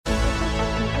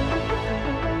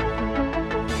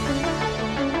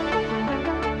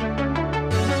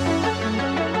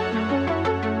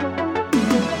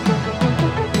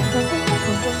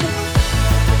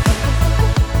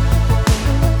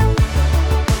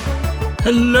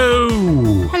Hello.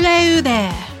 Hello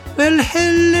there. Well,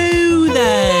 hello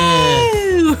there.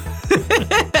 Hello.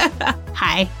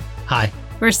 Hi. Hi.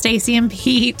 We're Stacy and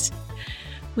Pete.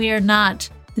 We are not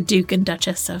the Duke and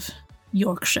Duchess of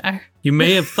Yorkshire. You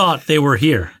may have thought they were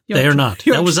here. They are not.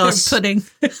 That was us. Pudding.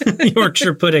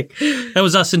 Yorkshire pudding. That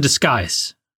was us in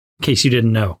disguise, in case you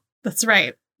didn't know. That's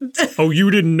right. Oh,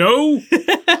 you didn't know?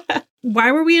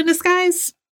 Why were we in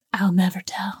disguise? I'll never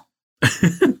tell.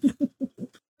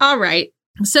 All right.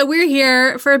 So we're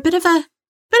here for a bit of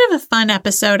a fun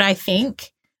episode, I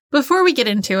think. Before we get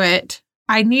into it,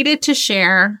 I needed to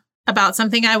share about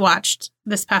something I watched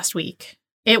this past week.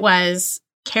 It was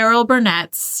Carol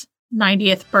Burnett's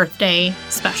 90th birthday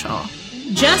special.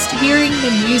 Just hearing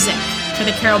the music for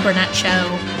the Carol Burnett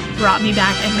show brought me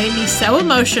back and made me so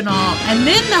emotional. And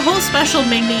then the whole special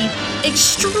made me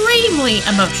extremely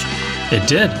emotional. It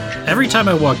did. Every time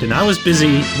I walked in, I was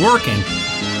busy working,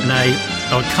 and I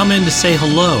would come in to say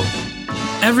hello.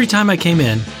 Every time I came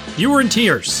in, you were in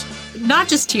tears. Not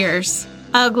just tears,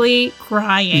 ugly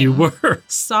crying. You were.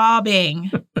 Sobbing.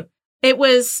 It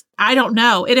was, I don't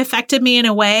know, it affected me in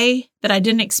a way that I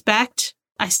didn't expect.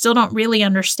 I still don't really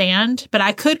understand, but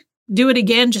I could do it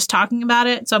again just talking about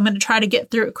it. So I'm going to try to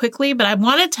get through it quickly. But I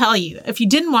want to tell you, if you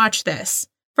didn't watch this,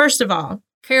 first of all,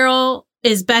 Carol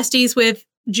is besties with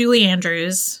Julie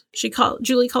Andrews.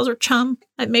 Julie calls her chum.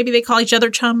 Maybe they call each other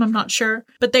chum. I'm not sure.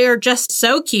 But they are just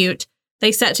so cute.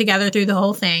 They sat together through the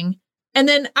whole thing. And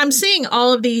then I'm seeing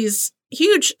all of these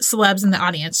huge celebs in the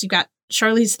audience. You've got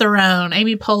Charlize Theron,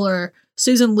 Amy Poehler,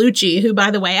 Susan Lucci, who,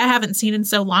 by the way, I haven't seen in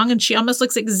so long. And she almost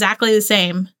looks exactly the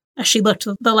same as she looked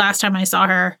the last time I saw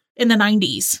her in the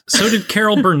 90s. So did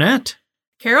Carol Burnett.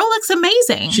 Carol looks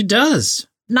amazing. She does.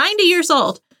 90 years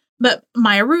old. But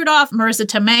Maya Rudolph, Marissa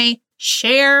Tomei,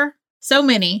 Cher, so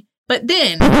many. But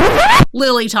then,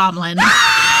 Lily Tomlin.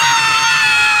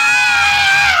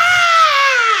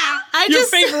 Your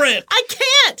favorite. I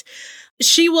can't.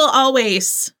 She will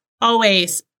always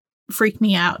freak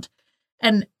me out.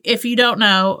 And if you don't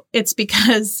know, it's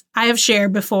because I have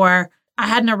shared before, I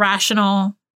had an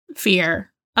irrational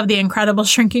fear of The Incredible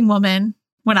Shrinking Woman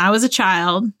when I was a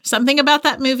child. Something about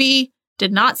that movie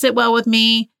did not sit well with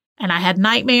me, and I had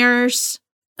nightmares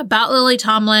about Lily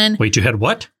Tomlin. Wait, you had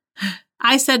what?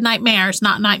 I said nightmares,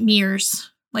 not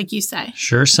nightmares, like you say.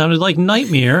 Sure sounded like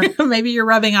nightmare. Maybe you're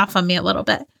rubbing off on me a little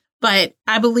bit. But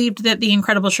I believed that The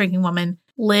Incredible Shrinking Woman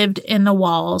lived in the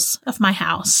walls of my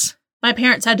house. My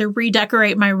parents had to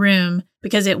redecorate my room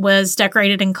because it was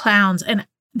decorated in clowns, and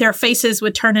their faces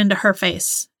would turn into her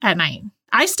face at night.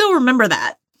 I still remember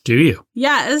that. Do you?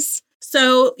 Yes.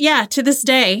 So, yeah, to this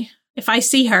day, if I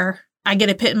see her, I get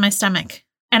a pit in my stomach.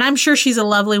 And I'm sure she's a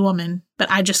lovely woman,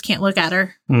 but I just can't look at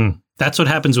her. That's what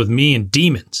happens with me and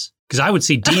demons. Because I would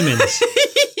see demons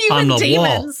on the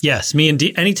wall. Yes, me and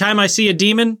anytime I see a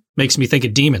demon, makes me think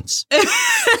of demons.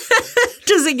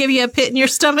 Does it give you a pit in your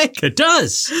stomach? It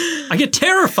does. I get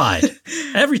terrified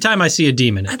every time I see a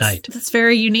demon at night. That's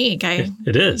very unique.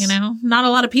 It is. You know, not a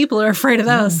lot of people are afraid of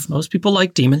those. Most people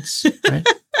like demons. Right?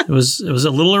 It was a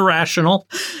little irrational.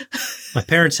 My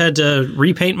parents had to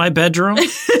repaint my bedroom.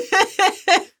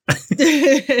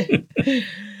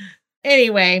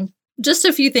 Anyway, just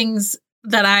a few things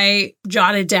that I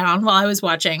jotted down while I was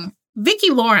watching. Vicki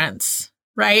Lawrence,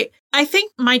 right? I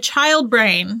think my child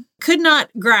brain could not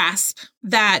grasp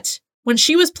that when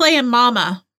she was playing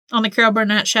Mama on the Carol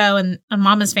Burnett show and on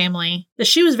Mama's Family, that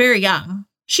she was very young.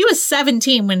 She was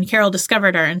 17 when Carol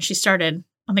discovered her and she started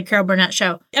on the Carol Burnett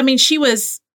show. I mean, she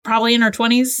was probably in her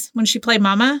 20s when she played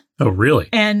Mama. Oh, really?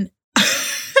 And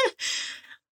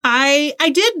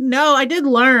I did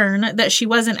learn that she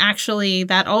wasn't actually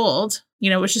that old. You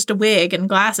know, it was just a wig and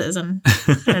glasses and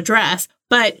a dress.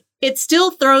 But it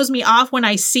still throws me off when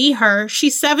I see her.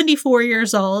 She's 74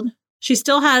 years old. She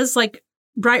still has like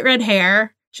bright red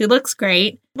hair. She looks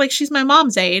great. Like she's my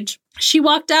mom's age. She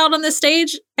walked out on the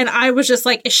stage and I was just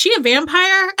like, is she a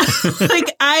vampire?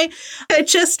 Like I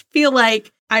just feel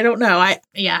like, I don't know. I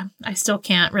still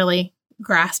can't really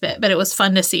grasp it, but it was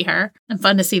fun to see her and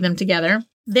fun to see them together.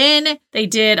 Then they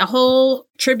did a whole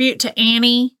tribute to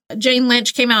Annie. Jane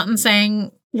Lynch came out and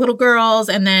sang Little Girls,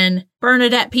 and then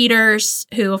Bernadette Peters,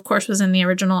 who of course was in the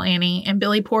original Annie, and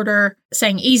Billy Porter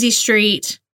sang Easy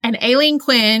Street. And Aileen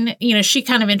Quinn, you know, she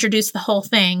kind of introduced the whole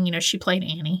thing. You know, she played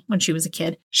Annie when she was a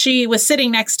kid. She was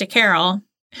sitting next to Carol.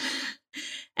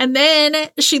 And then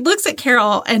she looks at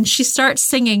Carol and she starts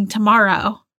singing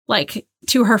Tomorrow, like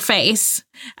to her face.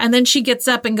 And then she gets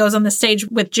up and goes on the stage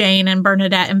with Jane and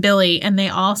Bernadette and Billy, and they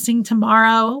all sing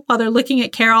Tomorrow while they're looking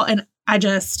at Carol. And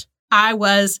I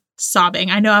was sobbing.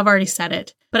 I know I've already said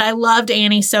it, But I loved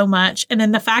Annie so much. And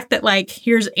then the fact that, like,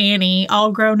 here's Annie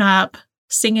all grown up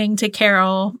singing to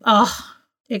Carol. Oh,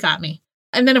 it got me.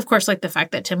 And then, of course, like the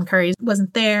fact that Tim Curry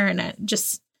wasn't there and it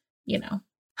just, you know.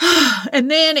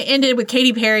 And then it ended with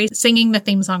Katy Perry singing the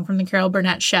theme song from the Carol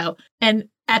Burnett show. And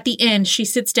at the end, she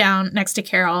sits down next to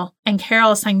Carol and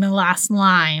Carol sang the last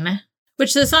line,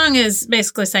 which the song is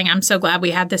basically saying, I'm so glad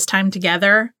we had this time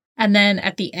together. And then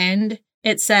at the end,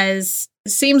 it says,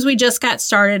 seems we just got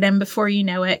started and before you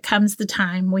know it comes the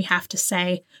time we have to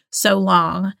say so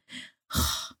long.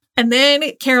 And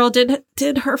then Carol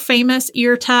did her famous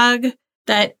ear tug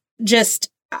that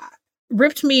just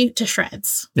ripped me to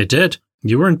shreds. It did.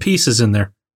 You were in pieces in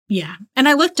there. Yeah. And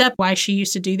I looked up why she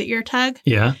used to do the ear tug.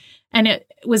 Yeah. And it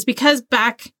was because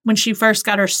back when she first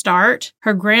got her start,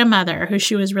 her grandmother, who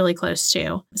she was really close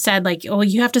to, said, like, oh,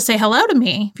 you have to say hello to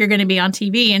me if you're going to be on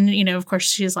TV. And, you know, of course,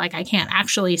 she's like, I can't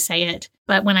actually say it.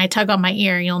 But when I tug on my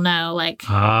ear, you'll know, like,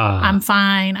 I'm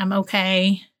fine. I'm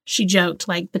okay. She joked,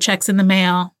 like, the check's in the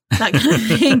mail, that kind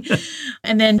of thing.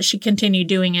 And then she continued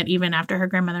doing it even after her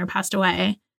grandmother passed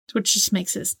away, which just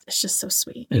makes it's just so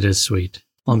sweet. It is sweet.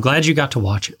 Well, I'm glad you got to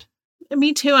watch it.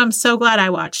 Me too. I'm so glad I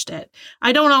watched it.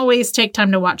 I don't always take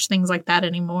time to watch things like that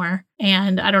anymore.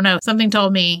 And I don't know, something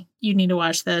told me you need to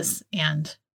watch this.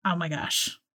 And oh my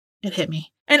gosh, it hit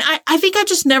me. And I think I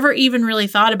just never even really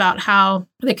thought about how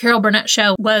the Carol Burnett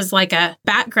show was like a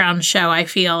background show, I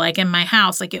feel like in my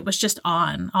house. Like it was just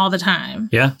on all the time.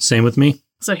 Yeah, same with me.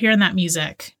 So hearing that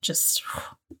music, just,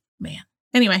 man.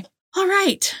 Anyway, all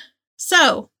right.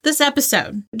 So this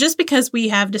episode, just because we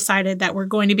have decided that we're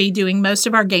going to be doing most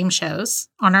of our game shows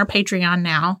on our Patreon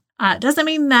now, doesn't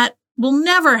mean that we'll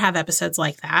never have episodes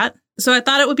like that. So I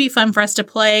thought it would be fun for us to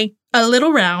play a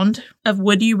little round of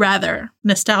Would You Rather,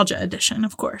 Nostalgia Edition,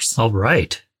 of course. All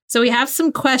right. So we have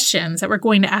some questions that we're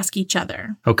going to ask each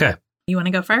other. Okay. You want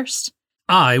to go first?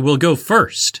 I will go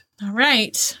first. All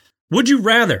right. Would you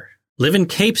rather live in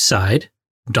Cape Side,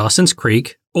 Dawson's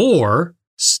Creek, or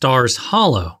Stars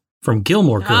Hollow from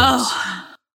Gilmore Girls?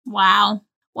 Oh, wow.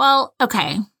 Well,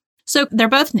 okay. So they're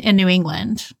both in New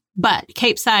England, but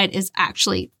Cape Side is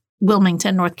actually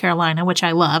Wilmington, North Carolina, which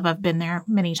I love. I've been there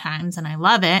many times and I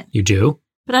love it. You do?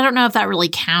 But I don't know if that really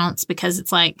counts because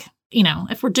it's like, you know,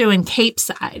 if we're doing Cape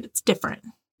Side, it's different.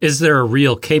 Is there a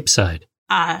real Cape Side?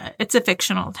 It's a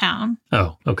fictional town.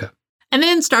 Oh, okay. And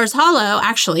then Stars Hollow,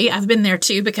 actually, I've been there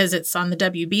too because it's on the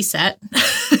WB set,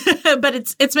 but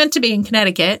it's meant to be in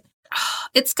Connecticut.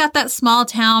 It's got that small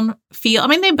town feel. I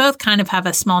mean, they both kind of have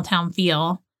a small town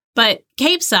feel, but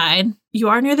Cape Side, you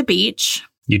are near the beach.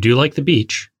 You do like the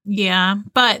beach. Yeah,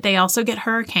 but they also get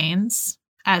hurricanes,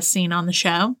 as seen on the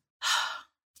show.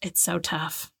 It's so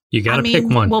tough. You got to pick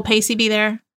one. Will Pacey be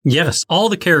there? Yes, all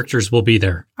the characters will be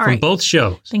there from both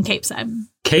shows. Then Cape Side.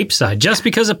 Cape Side, just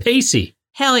because of Pacey.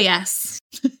 Hell yes.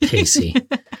 Pacey.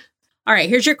 All right,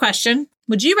 here's your question.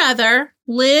 Would you rather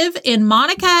live in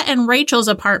Monica and Rachel's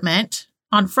apartment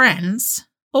on Friends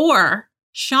or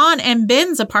Sean and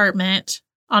Ben's apartment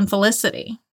on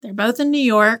Felicity? They're both in New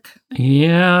York.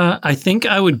 Yeah, I think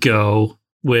I would go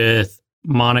with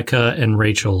Monica and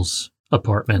Rachel's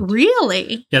apartment.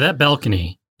 Really? Yeah, that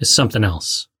balcony is something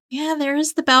else. Yeah, there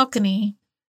is the balcony.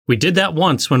 We did that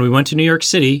once when we went to New York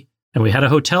City, and we had a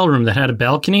hotel room that had a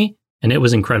balcony, and it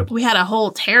was incredible. We had a whole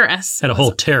terrace. Had a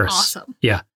whole terrace. Awesome.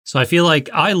 Yeah. So I feel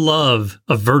like I love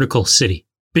a vertical city.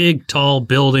 Big, tall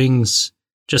buildings,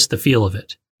 just the feel of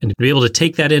it. And to be able to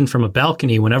take that in from a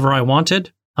balcony whenever I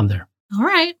wanted, I'm there. All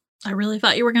right. I really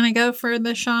thought you were going to go for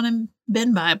the Sean and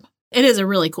Ben vibe. It is a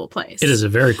really cool place. It is a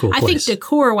very cool place. I think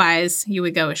decor-wise, you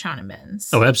would go with Sean and Ben's.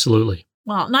 Oh, absolutely.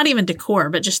 Well, not even decor,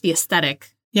 but just the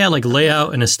aesthetic. Yeah, like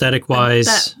layout and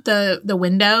aesthetic-wise. The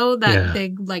window, that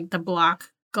big, like the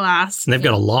block glass. And they've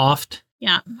got a loft.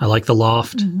 Yeah. I like the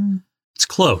loft. Mm-hmm. It's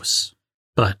close,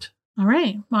 but... All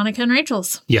right. Monica and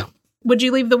Rachel's. Yeah. Would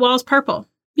you leave the walls purple?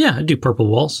 Yeah, I'd do purple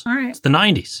walls. All right. It's the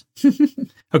 90s.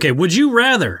 Okay, would you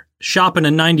rather shop in a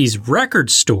 90s record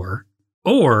store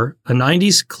or a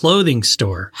 90s clothing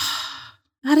store?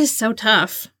 That is so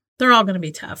tough. They're all going to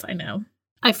be tough, I know.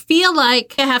 I feel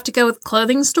like I have to go with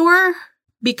clothing store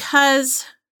because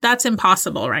that's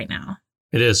impossible right now.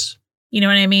 It is. You know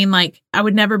what I mean? Like, I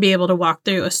would never be able to walk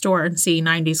through a store and see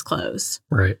 90s clothes.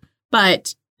 Right.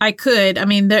 But I could. I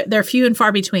mean, they're few and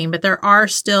far between, but there are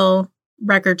still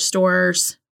record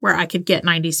stores where I could get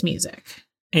 90s music.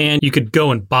 And you could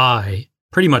go and buy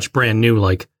pretty much brand new,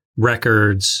 like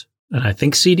records and I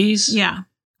think CDs. Yeah.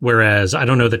 Whereas I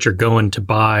don't know that you're going to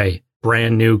buy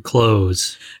brand new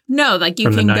clothes. No, like you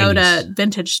can go to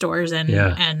vintage stores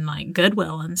and like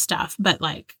Goodwill and stuff. But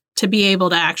like to be able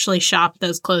to actually shop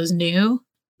those clothes new.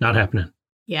 Not happening.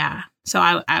 Yeah. So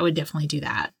I would definitely do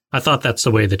that. I thought that's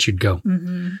the way that you'd go.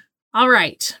 Mm-hmm. All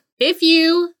right. If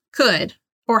you could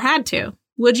or had to,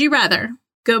 would you rather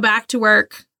go back to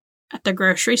work at the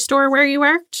grocery store where you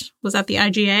worked? Was that the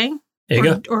IGA?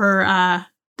 Or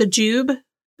the Jube?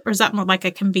 Or is that more like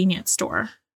a convenience store?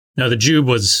 No, the Jube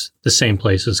was the same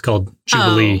place. It's called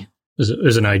Jubilee. It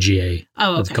was an IGA.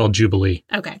 Oh, okay. It's called Jubilee.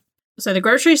 Okay. So the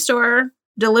grocery store,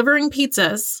 delivering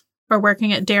pizzas, or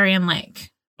working at Darien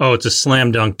Lake? Oh, it's a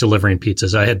slam dunk delivering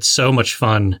pizzas. I had so much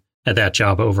fun at that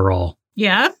job overall.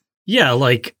 Yeah? Yeah,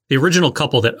 like the original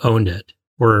couple that owned it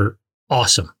were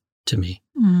awesome to me.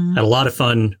 Mm. Had a lot of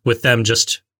fun with them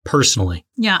just personally.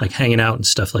 Yeah. Like hanging out and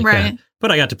stuff like Right. that.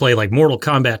 But I got to play like Mortal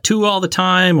Kombat 2 all the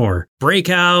time or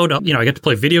Breakout. You know, I got to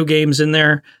play video games in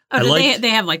there. Oh, they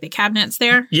have like the cabinets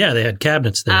there? Yeah, they had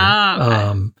cabinets there. Oh,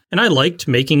 okay. And I liked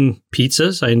making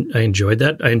pizzas. I enjoyed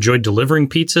that. I enjoyed delivering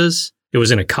pizzas. It was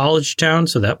in a college town,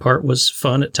 so that part was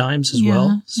fun at times as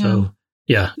well. So,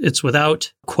 yeah, it's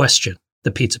without question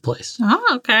the pizza place.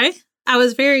 Oh, okay. I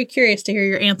was very curious to hear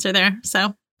your answer there.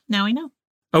 So now we know.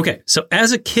 Okay, so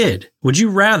as a kid, would you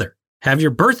rather have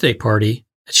your birthday party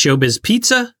at Showbiz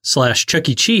Pizza / Chuck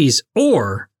E. Cheese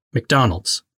or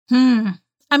McDonald's?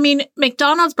 I mean,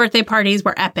 McDonald's birthday parties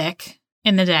were epic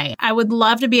in the day. I would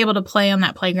love to be able to play on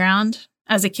that playground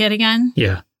as a kid again.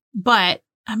 Yeah. But,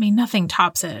 I mean, nothing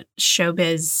tops a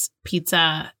Showbiz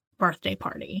Pizza birthday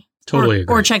party. Totally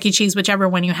agree. Or Chuck E. Cheese, whichever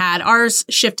one you had. Ours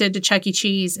shifted to Chuck E.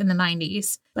 Cheese in the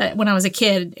 90s. But when I was a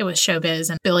kid, it was Showbiz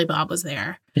and Billy Bob was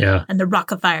there. Yeah. And the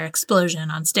Rock-afire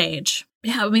explosion on stage.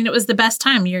 Yeah, I mean, it was the best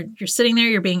time. You're sitting there,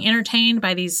 you're being entertained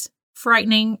by these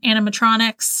frightening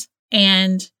animatronics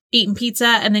and eating pizza.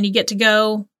 And then you get to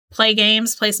go play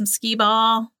games, play some skee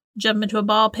ball, jump into a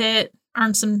ball pit,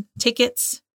 earn some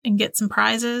tickets and get some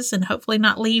prizes and hopefully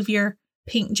not leave your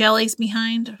pink jellies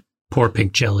behind. Poor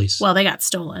pink jellies. Well, they got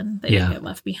stolen. They didn't get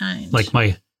left behind. Like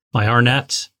my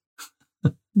Arnett.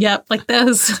 Yep, like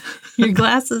those. Your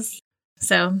glasses.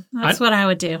 So that's what I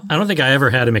would do. I don't think I ever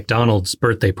had a McDonald's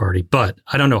birthday party, but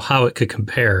I don't know how it could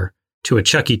compare to a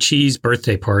Chuck E. Cheese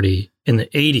birthday party in the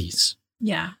 80s.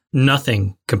 Yeah.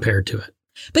 Nothing compared to it.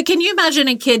 But can you imagine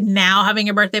a kid now having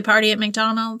a birthday party at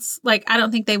McDonald's? Like, I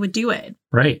don't think they would do it.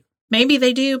 Right. Maybe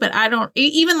they do, but I don't.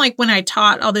 Even like when I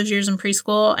taught all those years in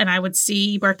preschool and I would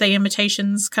see birthday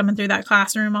invitations coming through that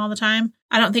classroom all the time,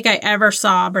 I don't think I ever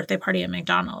saw a birthday party at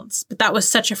McDonald's. But that was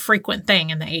such a frequent thing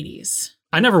in the 80s.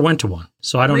 I never went to one,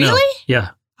 so I don't know. Really? Yeah.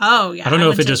 Oh, yeah. I don't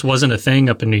know if it just wasn't a thing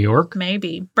up in New York.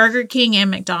 Maybe. Burger King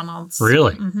and McDonald's.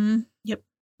 Really? Mm-hmm. Yep. It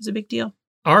was a big deal.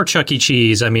 Our Chuck E.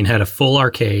 Cheese, I mean, had a full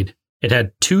arcade. It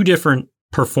had 2 different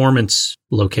performance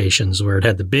locations where it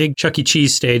had the big Chuck E.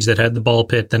 Cheese stage that had the ball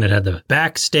pit. Then it had the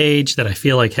backstage that I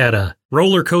feel like had a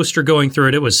roller coaster going through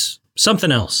it. It was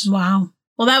something else. Wow.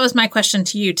 Well, that was my question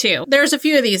to you, too. There's a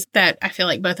few of these that I feel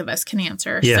like both of us can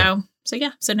answer. Yeah. So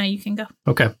yeah. So now you can go.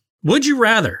 Okay. Would you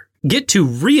rather get to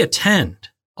reattend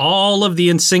all of the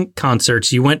NSYNC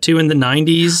concerts you went to in the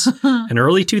 90s and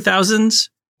early 2000s,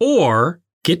 or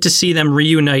get to see them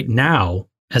reunite now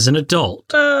as an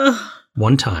adult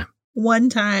one time? One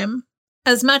time.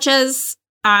 As much as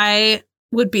I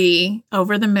would be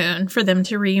over the moon for them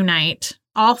to reunite,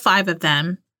 all 5 of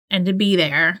them, and to be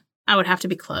there, I would have to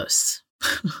be close.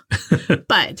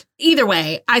 But either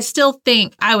way, I still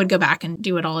think I would go back and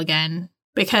do it all again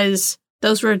because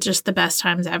those were just the best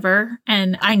times ever.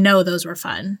 And I know those were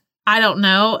fun. I don't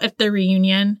know if the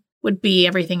reunion would be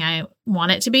everything I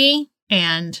want it to be.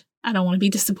 And I don't want to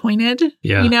be disappointed.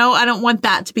 Yeah. You know, I don't want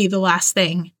that to be the last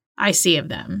thing I see of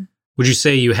them. Would you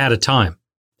say you had a time?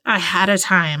 I had a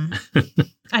time.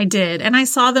 I did. And I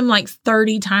saw them like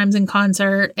 30 times in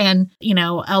concert and, you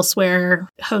know, elsewhere,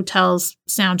 hotels,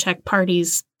 sound check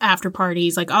parties, after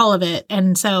parties, like all of it.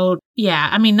 And so, yeah,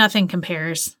 I mean, nothing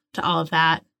compares to all of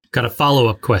that. Got a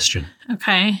follow-up question.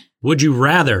 Okay. Would you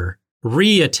rather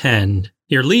reattend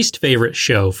your least favorite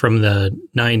show from the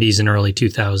 90s and early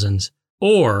 2000s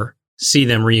or see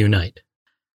them reunite?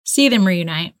 See them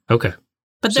reunite. Okay.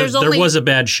 But so there was a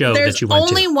bad show that you went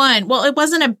to. There's only one. Well, it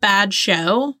wasn't a bad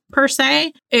show per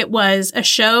se. It was a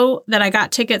show that I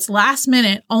got tickets last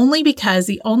minute only because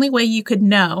the only way you could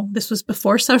know, this was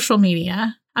before social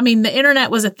media. I mean, the internet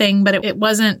was a thing, but it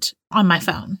wasn't on my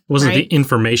phone. It wasn't the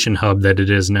information hub that it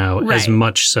is now, as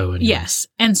much so. Anyway. Yes.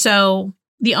 And so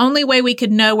the only way we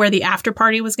could know where the after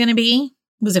party was going to be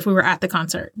was if we were at the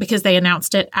concert because they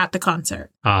announced it at the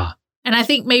concert. Ah. And I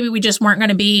think maybe we just weren't going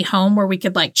to be home where we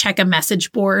could like check a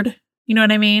message board. You know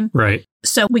what I mean? Right.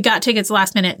 So we got tickets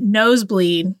last minute,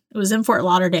 nosebleed. It was in Fort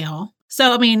Lauderdale.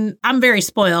 So, I mean, I'm very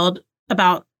spoiled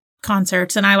about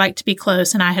concerts and I like to be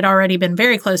close and I had already been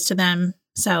very close to them.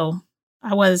 So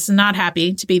I was not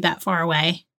happy to be that far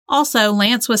away. Also,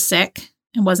 Lance was sick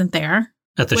and wasn't there.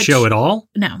 At the show at all?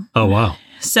 No. Oh, wow.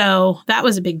 So that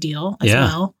was a big deal as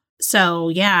well. So,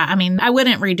 yeah, I mean, I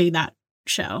wouldn't redo that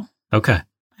show. Okay.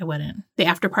 I wouldn't. The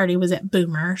after party was at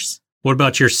Boomers. What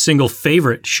about your single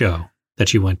favorite show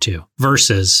that you went to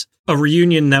versus a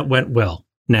reunion that went well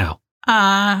now?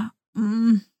 I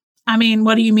mean,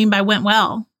 what do you mean by went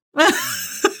well?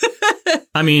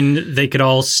 I mean, they could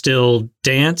all still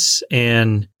dance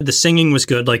and the singing was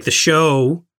good. Like the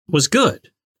show was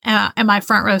good. Am I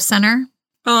front row center?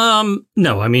 No,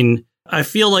 I mean, I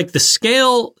feel like the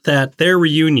scale that their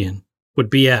reunion would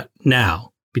be at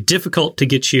now be difficult to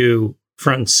get you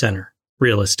front and center,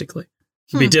 realistically.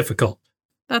 It'd be difficult.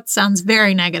 That sounds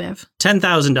very negative.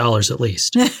 $10,000 at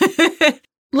least.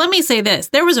 Let me say this.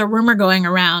 There was a rumor going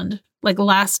around like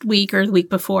last week or the week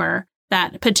before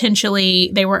that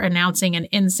potentially they were announcing an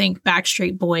NSYNC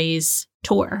Backstreet Boys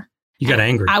tour. You got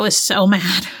angry. I was so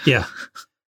mad. Yeah.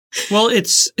 Well,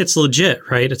 it's legit,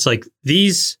 right? It's like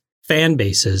these fan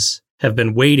bases have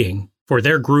been waiting for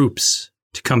their groups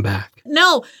to come back.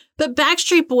 No, but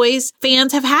Backstreet Boys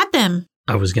fans have had them.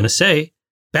 I was going to say,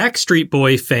 Backstreet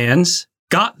Boy fans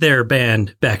got their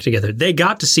band back together. They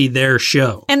got to see their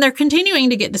show. And they're continuing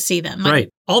to get to see them. Right.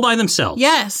 All by themselves.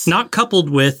 Yes. Not coupled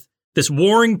with this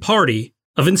warring party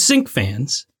of NSYNC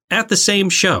fans at the same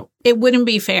show. It wouldn't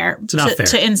be fair, It's not fair.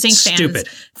 To NSYNC fans. Stupid.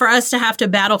 For us to have to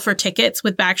battle for tickets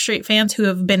with Backstreet fans who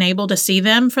have been able to see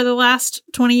them for the last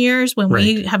 20 years when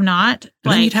we have not.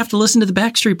 But then you'd have to listen to the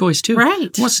Backstreet Boys too.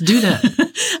 Right. Who wants to do that?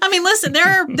 I mean, listen,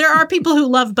 there are people who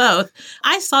love both.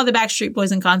 I saw the Backstreet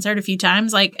Boys in concert a few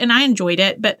times, and I enjoyed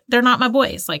it, but they're not my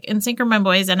boys. Like, NSYNC are my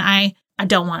boys, and I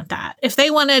don't want that. If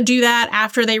they want to do that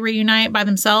after they reunite by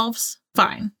themselves,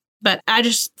 fine. But I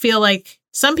just feel like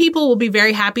some people will be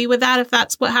very happy with that if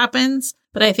that's what happens.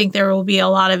 But I think there will be a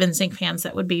lot of NSYNC fans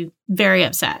that would be very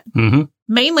upset,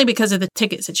 mainly because of the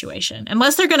ticket situation.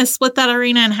 Unless they're going to split that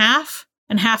arena in half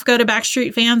and half go to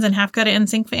Backstreet fans and half go to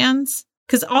NSYNC fans.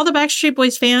 Because all the Backstreet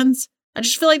Boys fans, I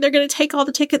just feel like they're going to take all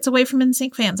the tickets away from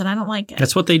NSYNC fans, and I don't like it.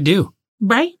 That's what they do.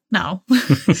 Right? No.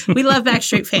 We love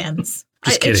Backstreet fans.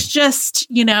 Just kidding. It's just,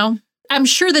 I'm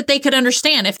sure that they could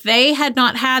understand if they had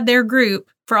not had their group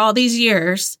for all these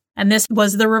years and this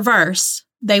was the reverse,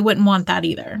 they wouldn't want that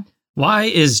either. Why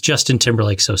is Justin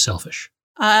Timberlake so selfish?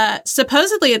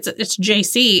 Supposedly it's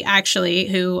JC, actually,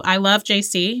 who I love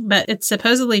JC, but it's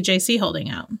supposedly JC holding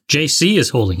out. JC is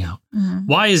holding out.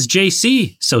 Why is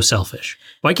JC so selfish?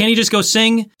 Why can't he just go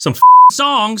sing some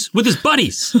songs with his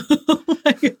buddies? Oh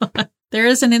my God. There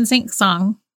is an NSYNC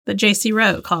song that JC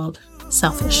wrote called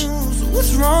Selfish.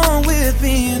 What's wrong with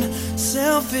being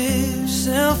selfish,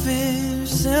 selfish,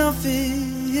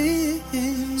 selfish?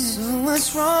 So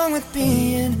what's wrong with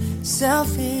being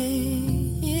selfish?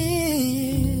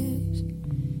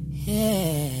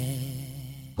 Yeah.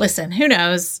 Listen, who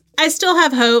knows? I still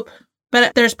have hope,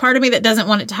 but there's part of me that doesn't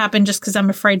want it to happen just because I'm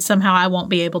afraid somehow I won't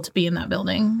be able to be in that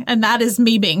building. And that is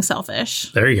me being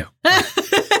selfish. There you go.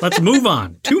 Let's move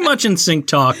on. Too much NSYNC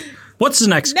talk. What's the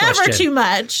next question? Never too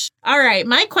much. All right.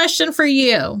 My question for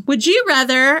you. Would you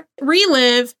rather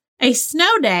relive a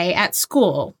snow day at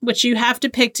school, which you have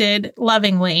depicted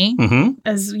lovingly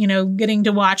as, getting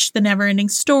to watch the never ending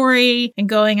story and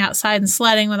going outside and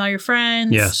sledding with all your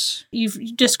friends? Yes.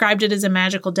 You've described it as a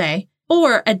magical day.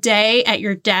 Or a day at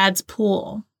your dad's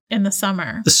pool in the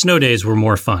summer? The snow days were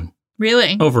more fun.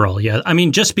 Really? Overall, yeah. I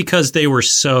mean, just because they were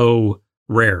so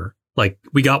rare. Like,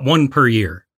 we got one per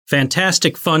year.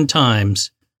 Fantastic fun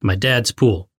times. My dad's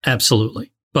pool.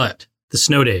 Absolutely. But the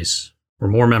snow days were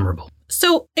more memorable.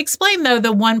 So explain, though,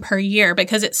 the one per year,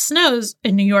 because it snows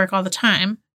in New York all the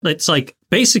time. It's like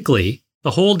basically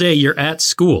the whole day you're at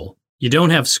school. You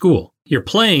don't have school. You're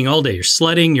playing all day. You're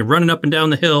sledding. You're running up and down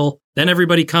the hill. Then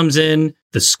everybody comes in.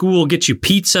 The school gets you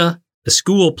pizza. The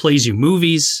school plays you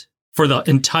movies for the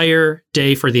entire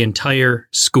day for the entire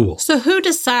school. So who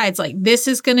decides, like, this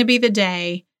is going to be the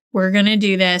day we're going to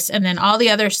do this, and then all the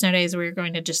other snow days we're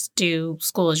going to just do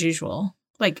school as usual?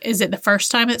 Like, is it the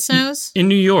first time it snows? In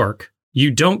New York,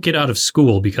 you don't get out of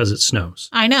school because it snows.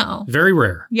 I know. Very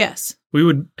rare. Yes. We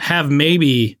would have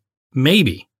maybe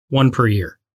one per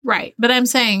year. Right. But I'm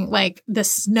saying, like, the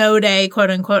snow day,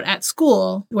 quote unquote, at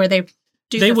school where they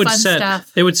do the fun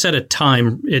stuff. They would set a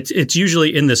time. It's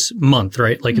usually in this month,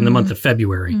 right? Like in the month of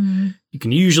February. You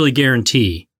can usually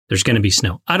guarantee there's going to be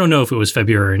snow. I don't know if it was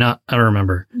February or not. I don't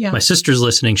remember. Yeah. My sister's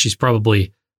listening. She's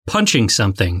probably punching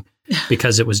something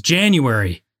because it was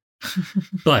January.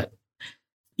 But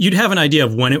you'd have an idea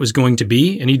of when it was going to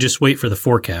be, and you just wait for the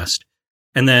forecast.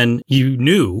 And then you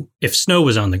knew if snow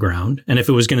was on the ground and if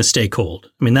it was going to stay cold.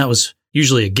 I mean, that was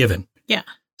usually a given. Yeah.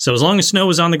 So as long as snow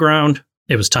was on the ground,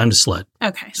 it was time to sled.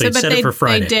 Okay. So you'd set it for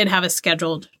Friday. They did have a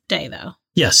scheduled day, though.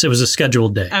 Yes, it was a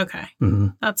scheduled day. Okay. Mm-hmm.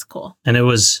 That's cool. And it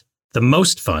was the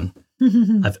most fun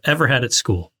I've ever had at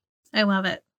school. I love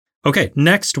it. Okay,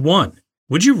 next one.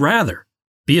 Would you rather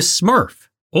be a Smurf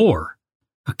or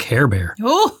a Care Bear?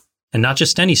 Oh, And not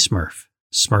just any Smurf,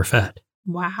 Smurfette.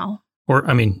 wow. Or,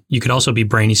 I mean, you could also be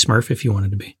Brainy Smurf if you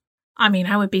wanted to be. I mean,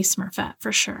 I would be Smurfette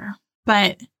for sure.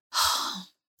 But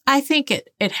I think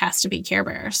it has to be Care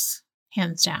Bears,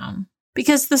 hands down.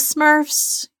 Because the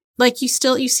Smurfs, like you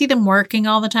see them working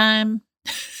all the time.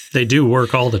 They do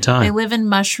work all the They time. live in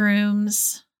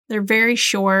mushrooms. They're very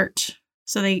short,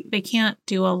 so they can't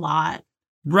do a lot.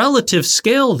 Relative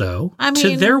scale, though, I to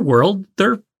mean- their world,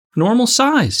 they're normal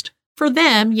sized. For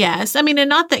them, yes. I mean, and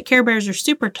not that Care Bears are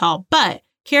super tall, but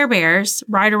Care Bears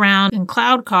ride around in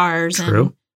cloud cars.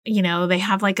 True. And, they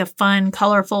have like a fun,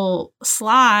 colorful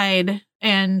slide.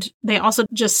 And they also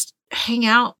just hang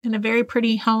out in a very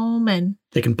pretty home. And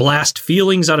They can blast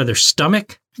feelings out of their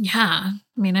stomach. yeah,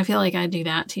 I mean, I feel like I do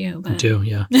that too. But, Too,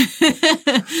 yeah.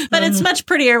 but it's much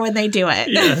prettier when they do it.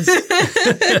 Yes.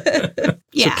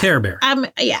 Yeah. So Care Bear. I'll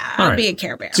right. be a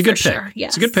Care Bear. It's a good for pick. Sure. Yes.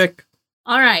 It's a good pick.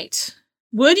 All right.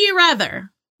 Would you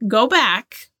rather go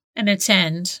back and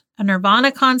attend a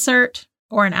Nirvana concert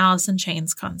or an Alice in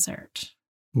Chains concert?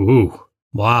 Ooh.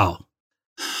 Wow.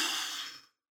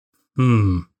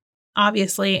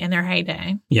 Obviously, in their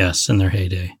heyday. Yes, in their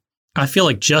heyday. I feel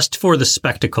like just for the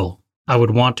spectacle, I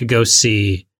would want to go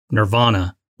see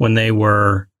Nirvana when they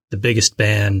were the biggest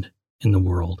band in the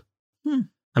world.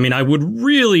 I mean, I would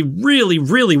really, really,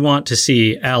 really want to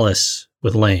see Alice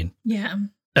with Lane. Yeah.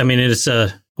 I mean, it's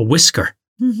a whisker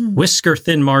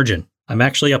thin margin. I'm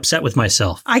actually upset with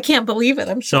myself. I can't believe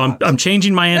it. So I'm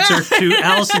changing my answer to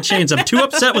Alice in Chains. I'm too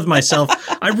upset with myself.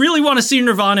 I really want to see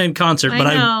Nirvana in concert, but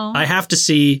I have to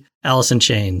see Alice in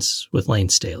Chains with Lane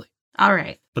Staley. All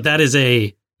right. But that is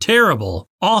a terrible,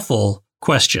 awful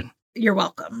question. You're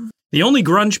welcome. The only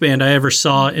grunge band I ever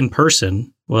saw in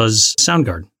person was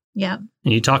Soundgarden. Yeah.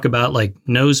 And you talk about like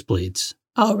nosebleeds.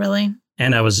 Oh, really?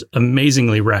 And I was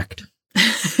amazingly wrecked.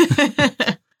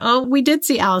 Oh, we did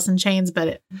see Alice in Chains,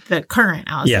 but the current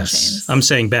Alice in Yes. Chains. I'm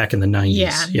saying back in the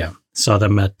 90s. Yeah. Saw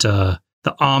them at the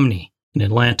Omni in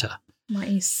Atlanta.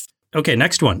 Nice. Okay,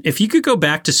 next one. If you could go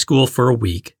back to school for a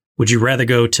week, would you rather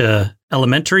go to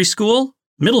elementary school,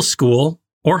 middle school,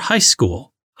 or high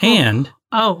school? And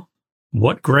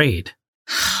what grade?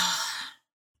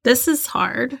 This is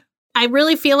hard. I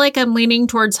really feel like I'm leaning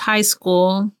towards high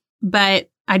school, but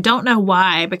I don't know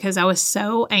why, because I was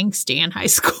so angsty in high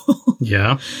school.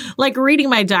 Yeah. Like reading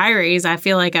my diaries, I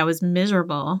feel like I was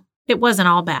miserable. It wasn't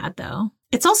all bad, though.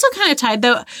 It's also kind of tied,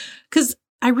 though, because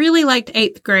I really liked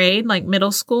 8th grade, like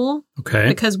middle school. Okay.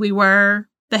 Because we were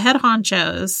the head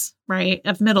honchos, right,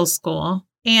 of middle school.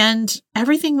 And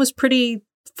everything was pretty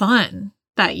fun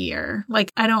that year.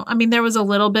 Like, there was a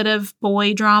little bit of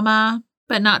boy drama,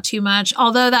 but not too much.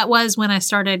 Although that was when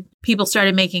people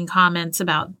started making comments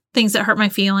about things that hurt my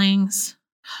feelings.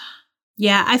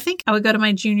 Yeah, I think I would go to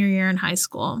my junior year in high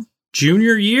school.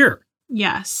 Junior year?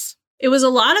 Yes. It was a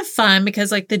lot of fun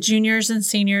because like the juniors and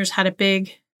seniors had a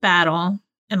big battle,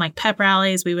 and like pep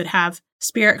rallies, we would have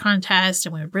spirit contests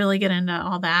and we would really get into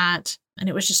all that. And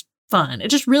it was just fun. It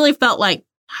just really felt like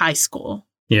high school.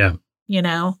 Yeah.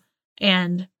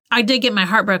 And I did get my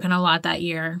heart broken a lot that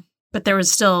year, but there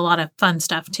was still a lot of fun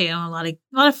stuff too. A lot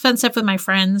of fun stuff with my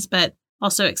friends, but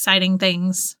also exciting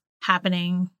things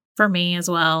happening for me as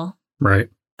well. Right.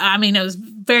 I mean, it was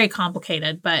very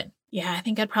complicated, but yeah, I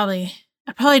think I'd probably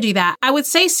do that. I would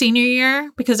say senior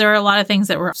year because there were a lot of things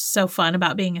that were so fun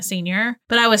about being a senior,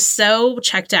 but I was so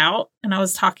checked out and I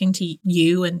was talking to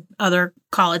you and other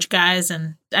college guys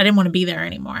and I didn't want to be there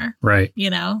anymore. Right.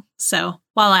 So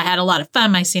while I had a lot of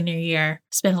fun my senior year,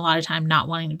 spent a lot of time not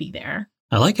wanting to be there.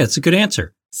 I like it. It's a good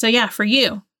answer. So yeah, for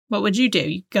you, what would you do?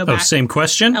 You go back. Same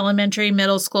question? Elementary,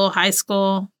 middle school, high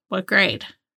school. What grade?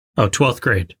 12th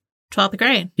grade. 12th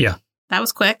grade. Yeah. That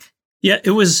was quick. Yeah,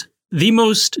 it was the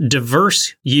most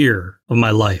diverse year of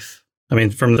my life. I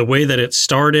mean, from the way that it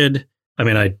started,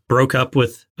 I broke up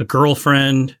with a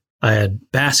girlfriend. I had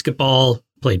basketball,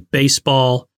 played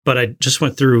baseball, but I just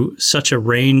went through such a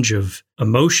range of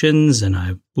emotions and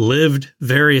I lived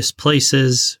various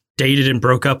places, dated and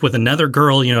broke up with another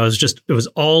girl. It was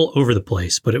all over the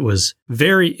place, but it was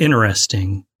very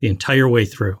interesting the entire way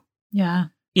through. Yeah.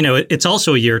 It's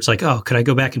also a year. It's like, could I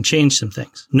go back and change some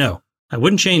things? No, I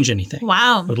wouldn't change anything.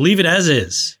 Wow. I would leave it as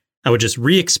is. I would just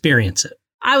re-experience it.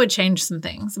 I would change some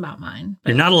things about mine.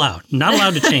 You're not allowed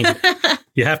to change it.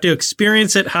 You have to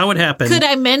experience it how it happened. Could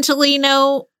I mentally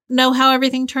know how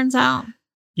everything turns out?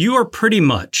 you are pretty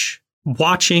much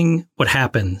watching what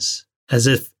happens as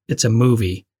if it's a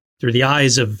movie through the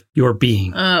eyes of your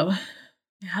being. Oh,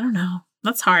 I don't know.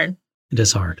 That's hard. It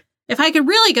is hard. If I could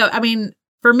really go, I mean,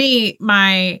 for me,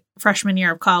 my freshman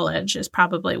year of college is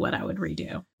probably what I would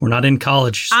redo. We're not in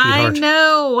college, sweetheart. I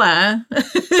know.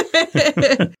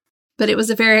 But it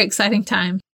was a very exciting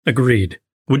time. Agreed.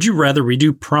 Would you rather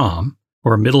redo prom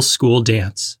or a middle school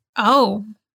dance? Oh,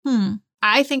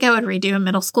 I think I would redo a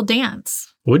middle school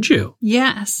dance. Would you?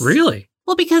 Yes. Really?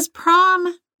 Well, because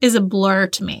prom is a blur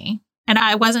to me. And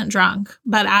I wasn't drunk,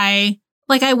 but I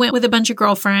went with a bunch of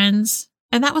girlfriends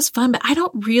and that was fun, but I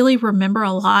don't really remember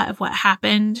a lot of what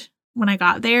happened when I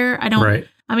got there. Right.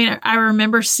 I mean, I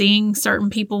remember seeing certain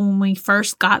people when we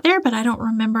first got there, but I don't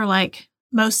remember like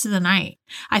most of the night.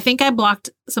 I think I blocked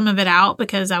some of it out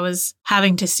because I was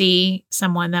having to see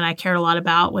someone that I cared a lot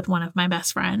about with one of my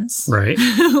best friends. Right.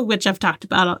 Which I've talked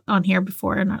about on here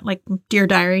before and like Dear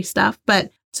Diary stuff.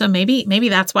 But so maybe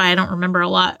that's why I don't remember a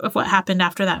lot of what happened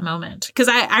after that moment. Because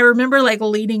I remember like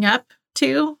leading up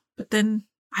to, but then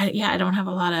I don't have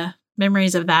a lot of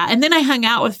memories of that. And then I hung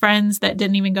out with friends that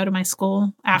didn't even go to my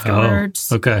school afterwards.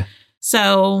 Oh, okay.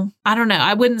 So I don't know.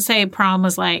 I wouldn't say prom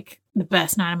was like the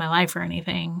best night of my life or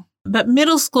anything. But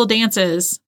middle school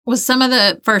dances was some of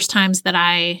the first times that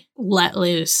I let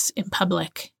loose in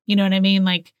public. You know what I mean?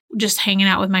 Like just hanging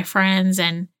out with my friends,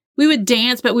 and we would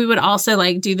dance, but we would also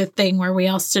like do the thing where we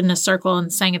all stood in a circle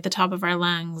and sang at the top of our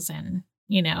lungs. And,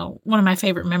 you know, one of my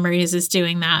favorite memories is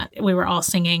doing that. We were all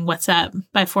singing What's Up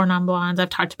by Four Non Blondes. I've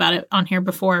talked about it on here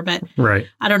before, but right.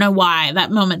 I don't know why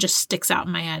that moment just sticks out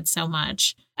in my head so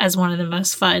much as one of the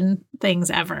most fun things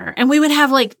ever. And we would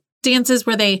have like dances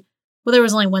where there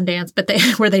was only one dance, but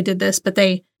where they did this, but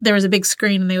there was a big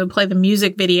screen and they would play the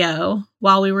music video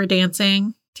while we were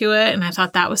dancing to it. And I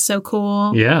thought that was so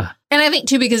cool. Yeah. And I think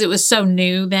too, because it was so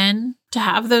new then to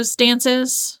have those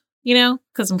dances, you know,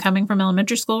 because I'm coming from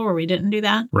elementary school where we didn't do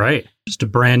that. Right. Just a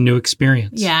brand new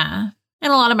experience. Yeah.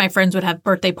 And a lot of my friends would have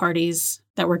birthday parties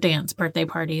that were dance birthday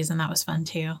parties. And that was fun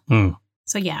too.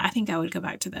 So yeah, I think I would go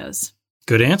back to those.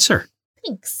 Good answer.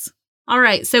 Thanks. All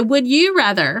right. So would you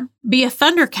rather be a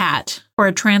Thundercat or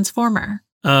a Transformer?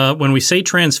 When we say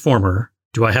Transformer,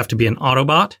 do I have to be an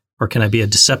Autobot or can I be a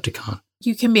Decepticon?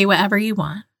 You can be whatever you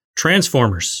want.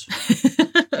 Transformers.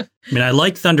 I mean, I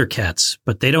like Thundercats,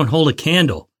 but they don't hold a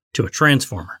candle to a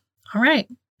Transformer. All right.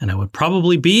 And I would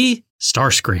probably be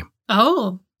Starscream.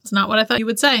 Oh, it's not what I thought you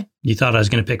would say. You thought I was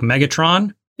going to pick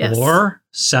Megatron Yes. or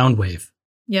Soundwave?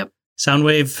 Yep.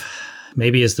 Soundwave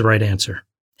maybe is the right answer.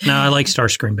 No, I like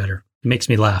Starscream better. It makes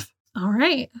me laugh. All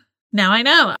right. Now I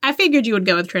know. I figured you would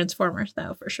go with Transformers,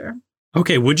 though, for sure.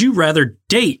 Okay, would you rather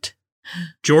date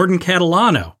Jordan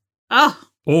Catalano Oh.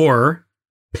 or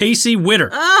Pacey Witter?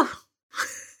 Oh.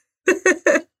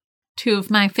 Two of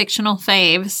my fictional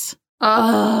faves.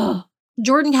 Oh.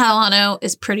 Jordan Catalano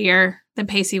is prettier than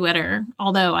Pacey Witter,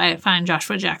 although I find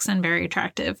Joshua Jackson very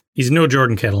attractive. He's no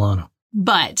Jordan Catalano.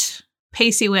 But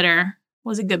Pacey Witter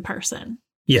was a good person.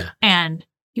 Yeah. And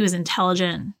he was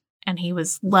intelligent and he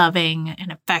was loving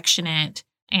and affectionate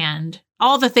and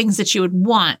all the things that you would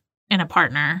want in a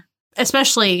partner,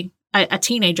 especially a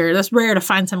teenager. That's rare to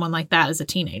find someone like that as a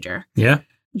teenager. Yeah.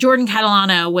 Jordan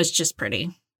Catalano was just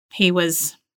pretty. He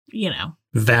was, you know.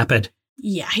 Vapid.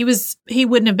 Yeah, he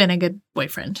wouldn't have been a good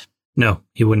boyfriend. No,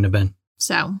 he wouldn't have been.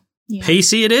 So, yeah.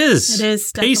 Pacey it is. It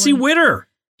is. Pacey Definitely. Witter.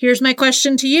 Here's my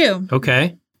question to you.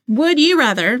 Okay. Would you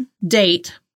rather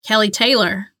date Kelly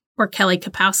Taylor or Kelly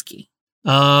Kapowski?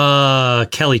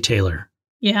 Kelly Taylor.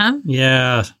 Yeah?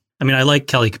 Yeah. I mean, I like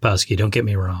Kelly Kapowski, don't get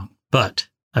me wrong. But,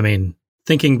 I mean,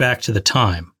 thinking back to the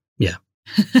time, yeah,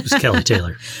 it was Kelly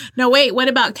Taylor. No, wait, what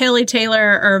about Kelly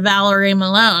Taylor or Valerie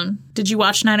Malone? Did you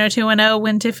watch 90210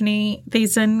 when Tiffany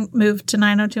Thiessen moved to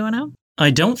 90210? I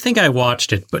don't think I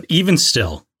watched it, but even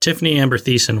still, Tiffany Amber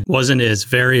Thiessen wasn't as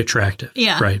very attractive.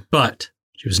 Yeah. Right. But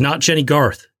she was not Jenny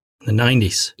Garth in the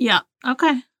 90s. Yeah.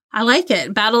 Okay. I like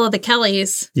it. Battle of the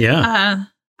Kellys. Yeah.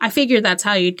 I figured that's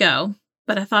how you'd go,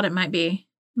 but I thought it might be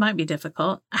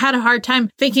difficult. I had a hard time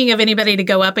thinking of anybody to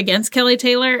go up against Kelly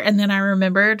Taylor, and then I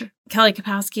remembered Kelly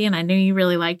Kapowski, and I knew you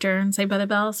really liked her in Saved by the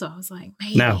Bell, so I was like,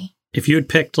 maybe. Now, if you had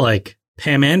picked like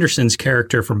Pam Anderson's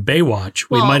character from Baywatch,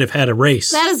 we might have had a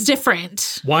race. That is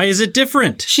different. Why is it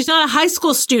different? She's not a high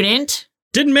school student.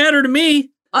 Didn't matter to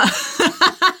me.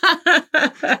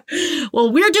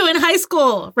 Well, we're doing high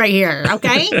school right here,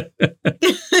 okay?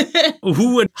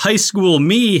 Who would high school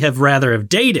me have rather have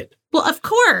dated? Well, of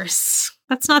course.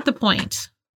 That's not the point.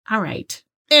 All right.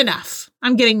 Enough.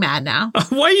 I'm getting mad now.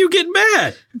 Why are you getting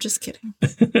mad? I'm just kidding.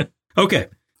 Okay.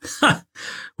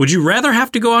 Would you rather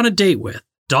have to go on a date with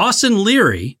Dawson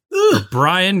Leary or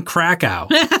Brian Krakow?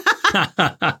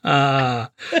 Oh,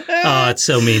 it's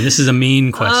so mean. This is a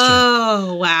mean question.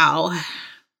 Oh, wow.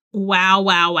 Wow.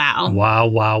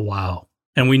 Wow.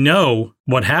 And we know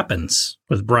what happens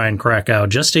with Brian Krakow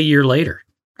just a year later.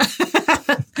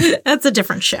 That's a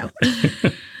different show.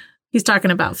 He's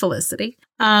talking about Felicity.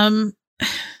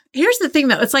 Here's the thing,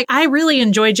 though. It's like, I really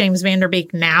enjoy James Van Der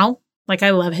Beek now. Like,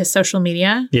 I love his social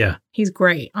media. Yeah. He's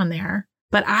great on there.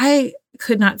 But I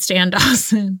could not stand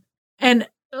Dawson. And,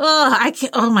 I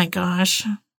can't, oh my gosh.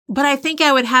 But I think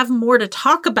I would have more to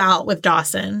talk about with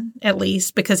Dawson, at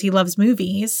least, because he loves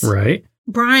movies. Right.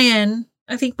 Brian,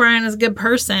 I think Brian is a good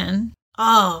person.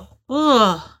 I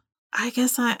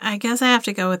guess I have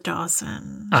to go with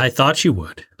Dawson. I thought you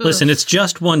would. Listen, it's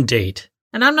just one date.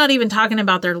 And I'm not even talking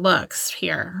about their looks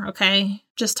here, okay?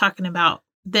 Just talking about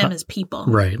them as people.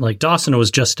 Right. Like Dawson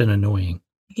was just an annoying.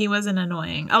 He wasn't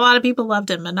annoying. A lot of people loved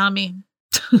him, but not me.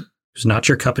 It's not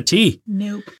your cup of tea.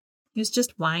 Nope. He was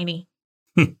just whiny.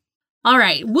 All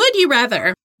right. Would you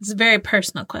rather, this is a very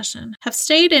personal question, have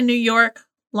stayed in New York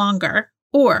longer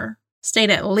or stayed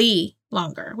at Lee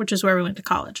longer, which is where we went to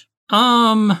college?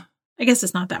 I guess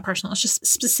it's not that personal. It's just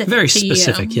specific. Very to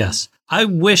specific, you. yes. I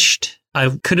wished I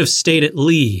could have stayed at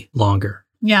Lee longer.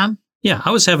 Yeah. Yeah,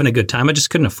 I was having a good time. I just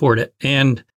couldn't afford it.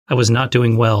 And I was not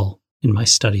doing well in my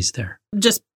studies there.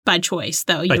 Just by choice,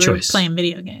 though. You were playing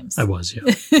video games. I was, yeah.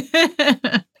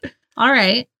 All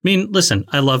right. I mean, listen,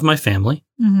 I love my family.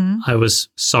 Mm-hmm. I was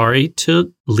sorry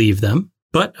to leave them,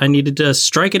 but I needed to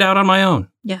strike it out on my own.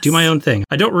 Yes. Do my own thing.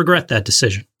 I don't regret that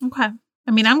decision. Okay.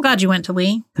 I mean, I'm glad you went to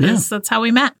Lee because that's how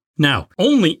we met. Now,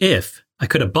 only if I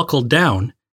could have buckled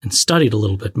down and studied a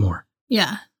little bit more.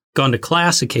 Yeah. Gone to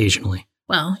class occasionally.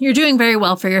 Well, you're doing very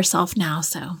well for yourself now,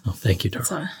 so. Oh, thank you,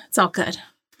 darling. It's all good.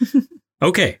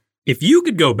 Okay. If you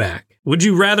could go back, would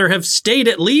you rather have stayed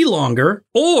at Lee longer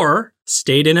or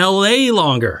stayed in LA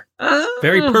longer?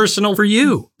 Very personal for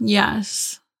you.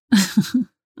 Yes.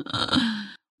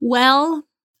 Well,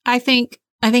 I think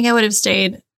I would have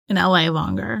stayed in LA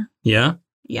longer. Yeah?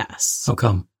 Yes. How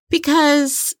come?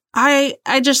 Because I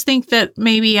just think that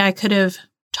maybe I could have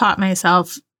taught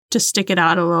myself to stick it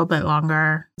out a little bit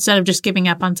longer instead of just giving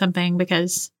up on something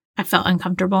because I felt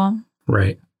uncomfortable.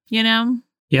 Right. You know?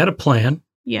 You had a plan.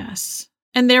 Yes.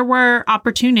 And there were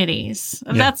opportunities.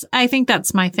 Yeah. I think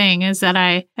that's my thing is that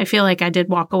I feel like I did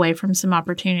walk away from some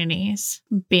opportunities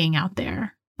being out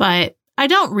there. But I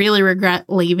don't really regret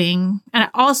leaving. And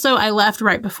also I left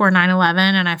right before 9/11.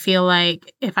 And I feel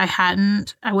like if I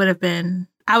hadn't, I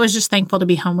was just thankful to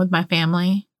be home with my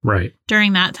family. Right.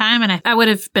 During that time. And I would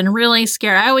have been really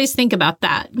scared. I always think about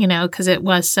that, because it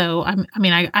was so,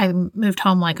 I moved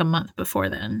home like a month before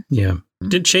then. Yeah.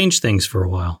 Did change things for a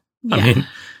while. Yeah. I mean,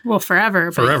 well,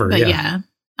 forever. But yeah.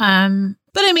 But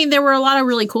I mean, there were a lot of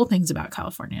really cool things about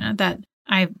California that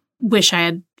I wish I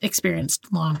had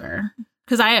experienced longer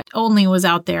because I only was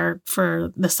out there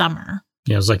for the summer.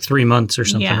 Yeah. It was like 3 months or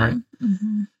something, right?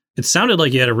 Mm-hmm. It sounded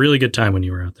like you had a really good time when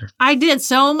you were out there. I did.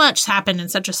 So much happened in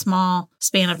such a small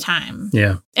span of time.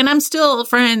 Yeah. And I'm still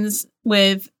friends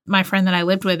with my friend that I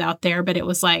lived with out there. But it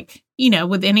was like,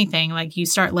 with anything, like you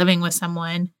start living with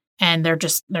someone and they're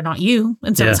not you.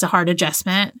 And so it's a hard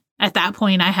adjustment. At that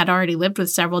point, I had already lived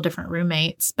with several different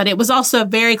roommates, but it was also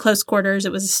very close quarters.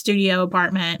 It was a studio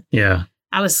apartment. Yeah.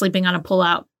 I was sleeping on a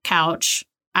pull-out couch.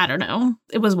 I don't know.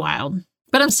 It was wild.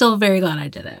 But I'm still very glad I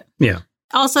did it. Yeah.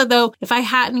 Also, though, if I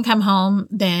hadn't come home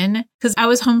then, because I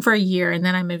was home for a year and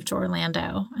then I moved to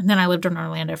Orlando and then I lived in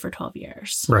Orlando for 12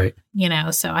 years. Right.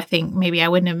 So I think maybe I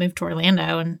wouldn't have moved to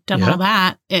Orlando and done all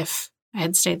that if I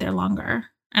had stayed there longer.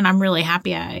 And I'm really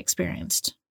happy I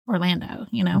experienced Orlando,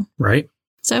 Right.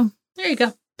 So there you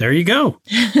go. There you go.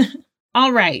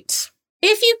 All right.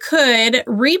 If you could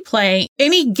replay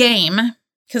any game,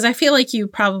 because I feel like you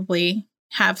probably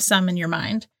have some in your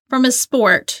mind, from a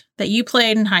sport that you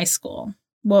played in high school,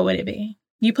 what would it be?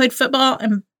 You played football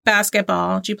and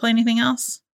basketball. Did you play anything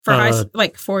else for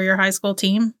for your high school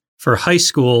team? For high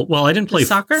school, well, I didn't play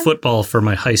soccer? Football for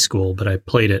my high school, but I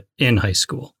played it in high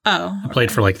school. Oh. I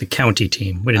played for the county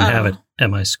team. We didn't have it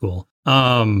at my school.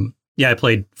 I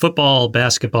played football,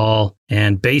 basketball,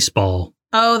 and baseball.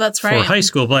 Oh, that's right. For high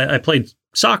school, but I played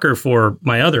soccer for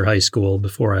my other high school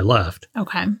before I left.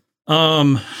 Okay.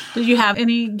 Did you have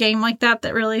any game like that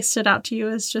really stood out to you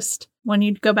as just one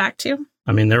you'd go back to?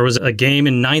 I mean, there was a game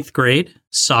in 9th grade,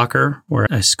 soccer, where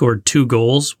I scored 2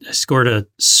 goals. I scored a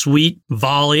sweet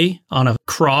volley on a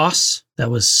cross that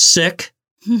was sick.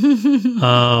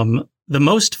 The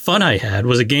most fun I had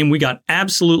was a game we got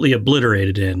absolutely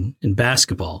obliterated in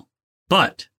basketball.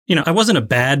 But, I wasn't a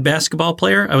bad basketball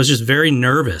player. I was just very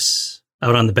nervous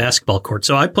out on the basketball court.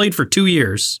 So I played for 2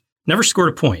 years, never scored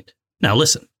a point. Now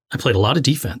listen, I played a lot of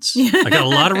defense. I got a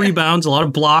lot of rebounds, a lot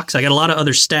of blocks. I got a lot of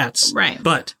other stats. Right.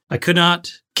 But I could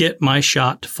not get my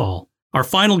shot to fall. Our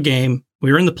final game,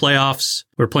 we were in the playoffs.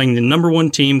 We were playing the number 1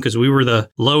 team because we were the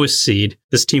lowest seed.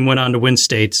 This team went on to win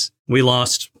states. We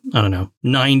lost,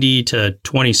 90 to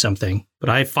 20 something. But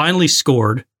I finally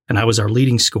scored, and I was our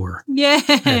leading scorer. Yeah.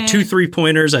 I had 2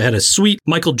 3-pointers. I had a sweet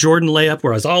Michael Jordan layup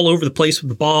where I was all over the place with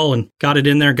the ball and got it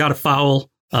in there, got a foul.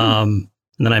 And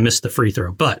then I missed the free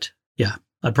throw. But yeah,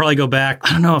 I'd probably go back.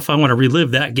 I don't know if I want to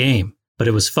relive that game, but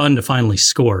it was fun to finally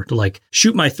score, to like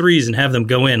shoot my threes and have them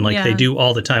go in like they do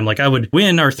all the time. Like I would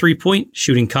win our 3-point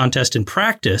shooting contest in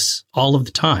practice all of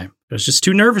the time. I was just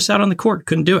too nervous out on the court.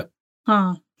 Couldn't do it.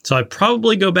 Huh. So I'd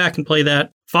probably go back and play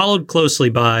that, followed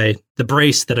closely by the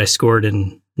brace that I scored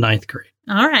in 9th grade.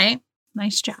 All right.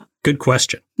 Nice job. Good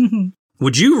question.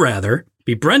 Would you rather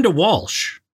be Brenda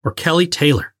Walsh or Kelly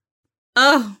Taylor?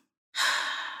 Oh.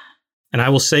 And I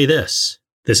will say this.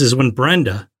 This is when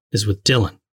Brenda is with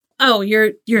Dylan. Oh,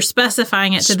 you're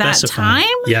specifying it to that time?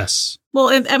 Yes.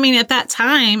 Well, I mean, at that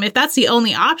time, if that's the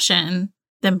only option,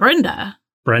 then Brenda.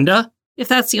 Brenda? If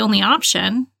that's the only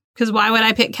option. Because why would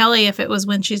I pick Kelly if it was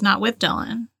when she's not with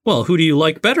Dylan? Well, who do you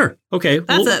like better? Okay,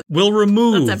 we'll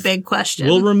remove. That's a big question.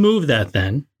 We'll remove that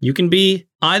then. You can be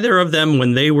either of them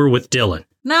when they were with Dylan.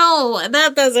 No,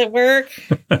 that doesn't work.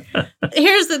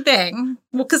 Here's the thing.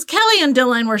 Well, because Kelly and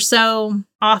Dylan were so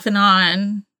off and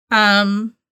on.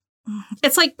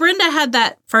 It's like Brenda had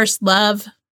that first love,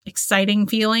 exciting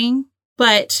feeling,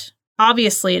 but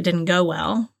obviously it didn't go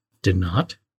well. Did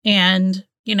not. And,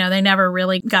 they never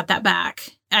really got that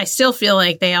back. I still feel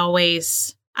like they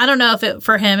always, I don't know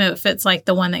if it's like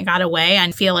the one that got away.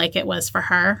 I feel like it was for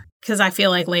her because I feel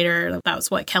like later that was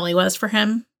what Kelly was for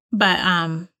him. But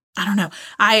I don't know.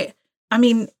 I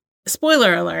mean,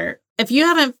 spoiler alert. If you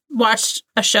haven't watched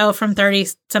a show from 30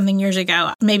 something years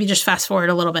ago, maybe just fast forward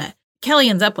a little bit. Kelly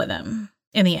ends up with him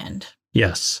in the end.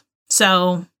 Yes.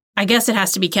 So I guess it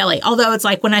has to be Kelly. Although it's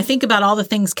like when I think about all the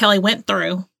things Kelly went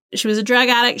through, she was a drug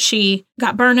addict. She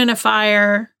got burned in a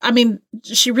fire. I mean,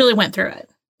 she really went through it.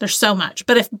 There's so much.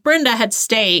 But if Brenda had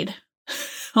stayed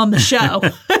on the show,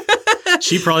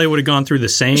 she probably would have gone through the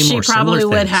same or similar things. She probably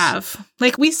would have.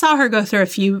 Like we saw her go through a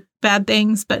few bad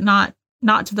things, but not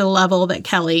to the level that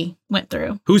Kelly went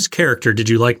through. Whose character did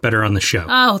you like better on the show?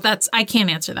 Oh, I can't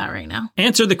answer that right now.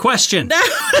 Answer the question.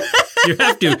 You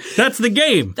have to. That's the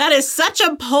game. That is such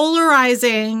a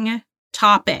polarizing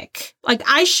topic. Like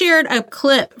I shared a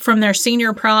clip from their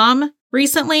senior prom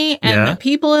recently and the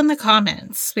people in the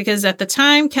comments, because at the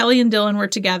time Kelly and Dylan were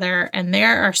together and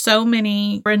there are so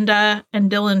many Brenda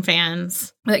and Dylan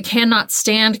fans that cannot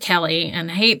stand Kelly and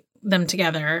hate them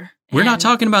together. We're not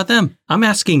talking about them. I'm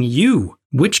asking you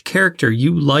which character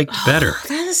you liked better.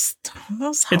 That's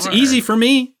hard. It's easy for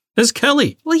me. It's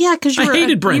Kelly. Well, yeah, because I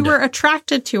hated Brenda. You were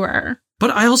attracted to her.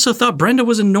 But I also thought Brenda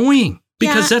was annoying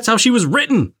because that's how she was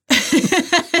written.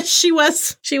 She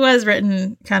was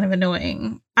written kind of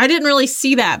annoying. I didn't really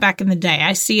see that back in the day.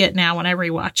 I see it now when I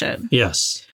rewatch it.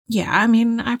 Yes. Yeah, I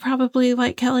mean, I probably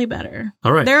like Kelly better.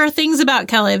 All right. There are things about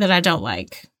Kelly that I don't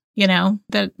like,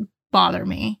 that bother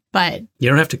me, but you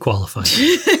don't have to qualify.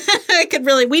 I could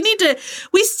really, we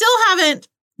still haven't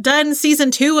done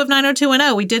season 2 of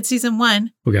 90210. We did season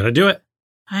 1. We got to do it.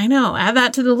 I know. Add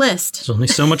that to the list. There's only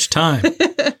so much time.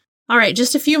 All right,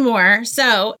 just a few more.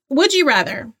 So, would you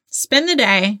rather spend the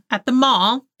day at the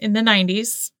mall in the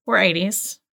 90s or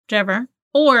 80s, whichever,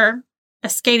 or a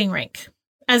skating rink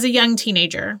as a young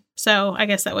teenager? So, I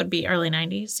guess that would be early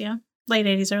 90s, yeah? Late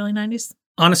 80s, early 90s.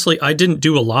 Honestly, I didn't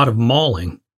do a lot of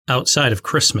malling outside of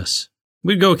Christmas.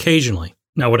 We'd go occasionally.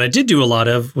 Now, what I did do a lot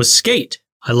of was skate.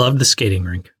 I loved the skating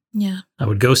rink. Yeah. I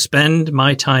would go spend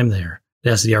my time there. It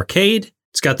has the arcade.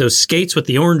 It's got those skates with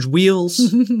the orange wheels,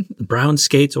 the brown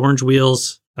skates, orange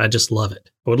wheels. I just love it.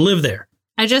 I would live there.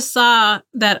 I just saw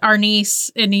that our niece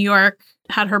in New York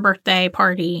had her birthday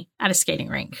party at a skating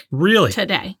rink. Really?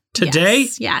 Today. Today?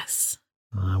 Yes.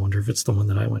 I wonder if it's the one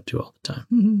that I went to all the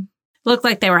time. Looked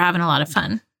like they were having a lot of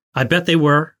fun. I bet they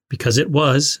were, because it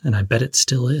was, and I bet it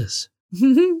still is.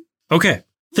 Okay.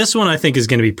 This one I think is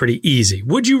going to be pretty easy.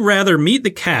 Would you rather meet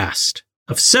the cast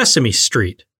of Sesame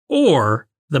Street or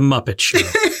The Muppet Show?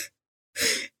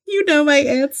 You know my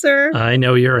answer. I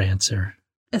know your answer.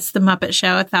 It's The Muppet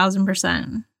Show,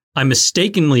 1,000%. I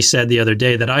mistakenly said the other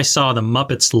day that I saw the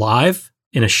Muppets live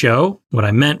in a show. What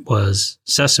I meant was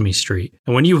Sesame Street.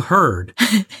 And when you heard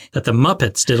that the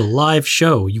Muppets did a live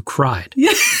show, you cried.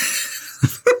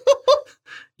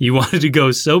 You wanted to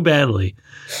go so badly.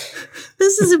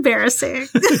 This is embarrassing.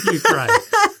 You cried.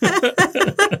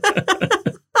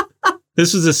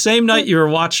 This was the same night you were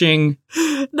watching.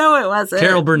 No, it wasn't.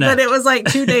 Carol Burnett. But it was like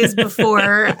 2 days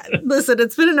before. Listen,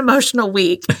 it's been an emotional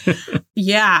week.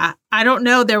 Yeah. I don't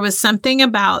know. There was something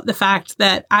about the fact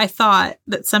that I thought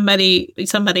that somebody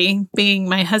being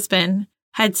my husband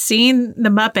had seen the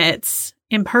Muppets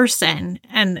in person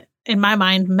and in my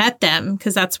mind met them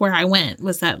because that's where I went,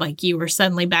 was that like you were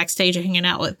suddenly backstage hanging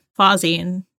out with Fozzie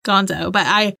and Gonzo.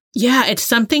 But it's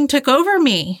something took over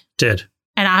me. Did.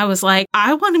 And I was like,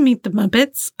 I want to meet the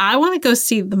Muppets. I want to go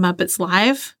see the Muppets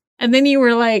live. And then you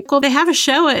were like, well, they have a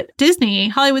show at Disney,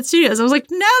 Hollywood Studios. I was like,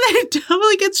 no, they don't.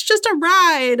 Like, it's just a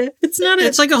ride.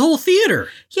 It's like a whole theater.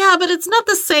 Yeah, but it's not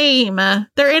the same. They're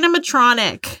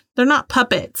animatronic. They're not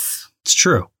puppets. It's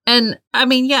true. And I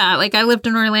mean, yeah, like I lived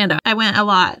in Orlando. I went a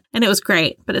lot and it was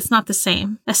great, but it's not the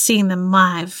same as seeing them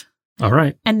live. All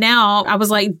right. And now I was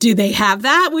like, do they have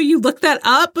that? Will you look that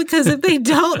up? Because if they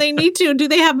don't, they need to. Do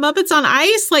they have Muppets on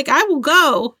Ice? Like, I will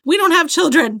go. We don't have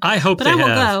children. I hope they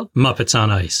have Muppets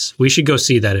on Ice. We should go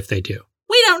see that if they do.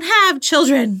 We don't have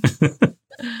children.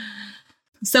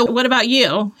 So what about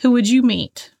you? Who would you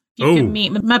meet? You could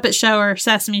meet the Muppet Show or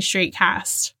Sesame Street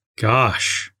cast.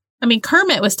 Gosh. I mean,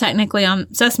 Kermit was technically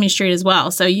on Sesame Street as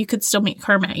well, so you could still meet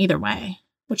Kermit either way,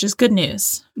 which is good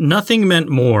news. Nothing meant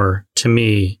more to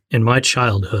me in my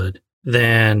childhood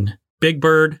than Big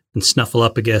Bird and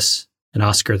Snuffleupagus and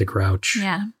Oscar the Grouch.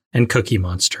 Yeah. And Cookie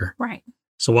Monster. Right.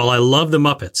 So while I love the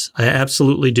Muppets, I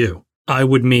absolutely do, I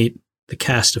would meet the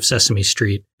cast of Sesame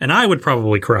Street, and I would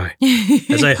probably cry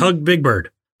as I hugged Big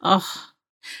Bird. Oh.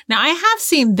 Now, I have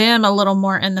seen them a little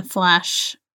more in the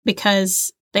flesh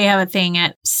because they have a thing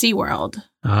at SeaWorld.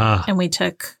 And we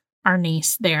took our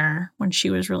niece there when she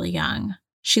was really young.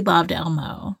 She loved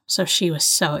Elmo, so she was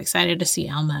so excited to see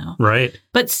Elmo. Right.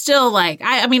 But still, like,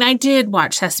 I mean, I did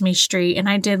watch Sesame Street, and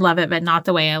I did love it, but not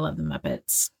the way I love the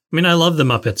Muppets. I mean, I love the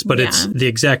Muppets, but it's the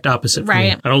exact opposite for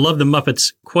me. I don't love the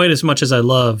Muppets quite as much as I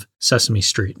love Sesame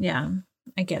Street. Yeah,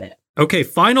 I get it. Okay,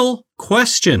 final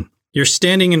question. You're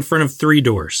standing in front of 3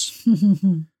 doors.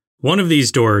 One of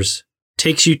these doors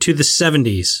takes you to the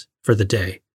 70s for the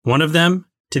day. One of them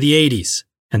to the 80s,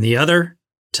 and the other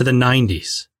to the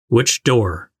 90s. Which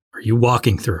door are you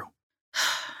walking through?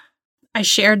 I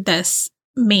shared this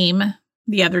meme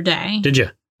the other day. Did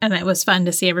you? And it was fun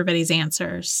to see everybody's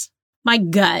answers. My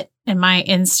gut and my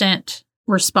instant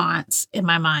response in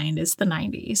my mind is the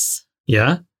 90s.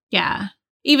 Yeah? Yeah.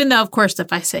 Even though, of course,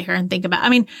 if I sit here and think about,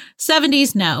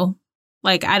 70s, no.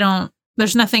 Like,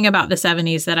 there's nothing about the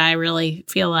 70s that I really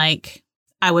feel like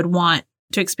I would want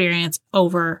to experience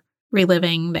over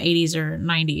reliving the 80s or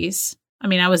 90s. I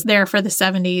mean, I was there for the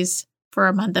 70s for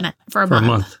a month. For a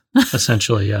month,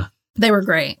 essentially, yeah. They were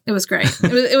great. It was great.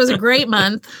 It was a great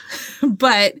month.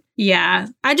 But yeah,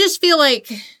 I just feel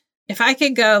like if I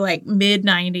could go like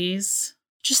mid-90s,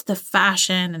 just the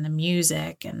fashion and the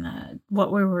music and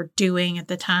what we were doing at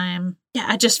the time. Yeah,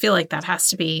 I just feel like that has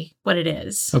to be what it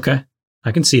is. Okay,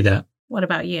 I can see that. What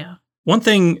about you? One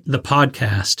thing the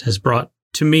podcast has brought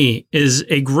to me is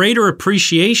a greater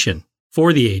appreciation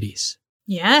for the 80s.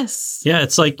 Yes. Yeah,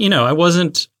 it's like, it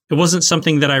wasn't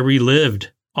something that I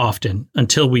relived often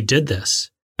until we did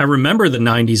this. I remember the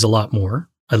 90s a lot more.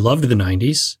 I loved the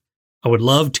 90s. I would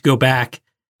love to go back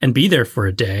and be there for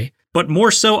a day. But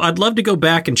more so, I'd love to go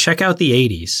back and check out the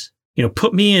 80s.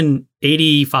 Put me in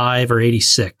 85 or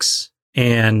 86.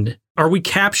 And are we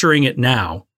capturing it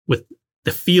now with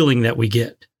the feeling that we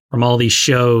get from all these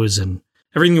shows and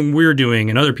everything we're doing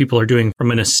and other people are doing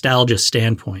from a nostalgia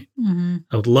standpoint? Mm-hmm.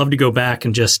 I would love to go back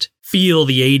and just feel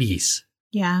the 80s.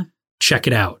 Yeah. Check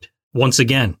it out once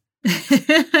again.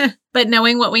 But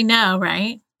knowing what we know,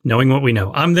 right? Knowing what we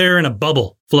know. I'm there in a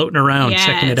bubble, floating around,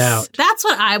 checking it out. That's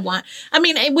what I want.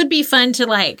 It would be fun to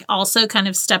like also kind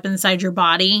of step inside your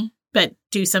body, but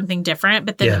do something different.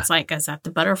 But then it's like, is that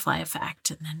the butterfly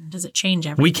effect? And then does it change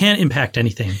everything? We can't impact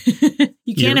anything.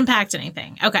 You can't impact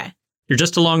anything. Okay. You're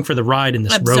just along for the ride in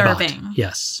this Observing. Robot.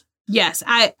 Yes. Yes.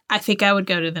 I think I would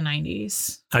go to the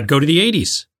 90s. I'd go to the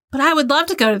 80s. But I would love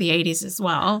to go to the 80s as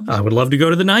well. I would love to go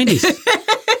to the 90s.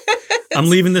 I'm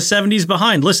leaving the 70s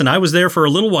behind. Listen, I was there for a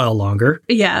little while longer.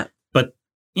 Yeah. But,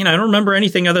 I don't remember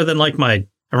anything other than like I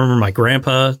remember my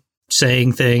grandpa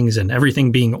saying things and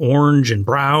everything being orange and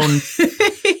brown.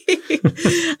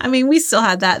 We still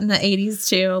had that in the 80s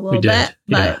too, a little bit.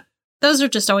 But those are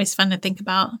just always fun to think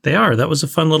about. They are. That was a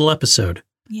fun little episode.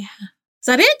 Yeah. Is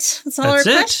that it? That's all our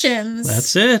questions.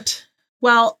 That's it.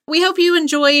 Well, we hope you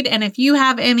enjoyed. And if you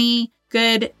have any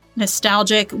good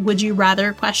nostalgic would you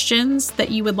rather questions that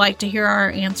you would like to hear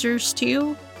our answers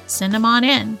to, send them on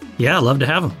in. Yeah, I'd love to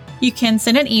have them. you can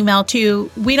send an email to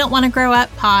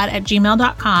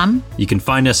wedon'twannagrowuppod@gmail.com. You can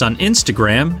find us on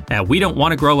Instagram at We Don't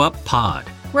Want to Grow Up Pod.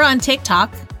 We're on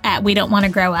TikTok at We Don't Want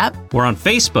to Grow Up. We're on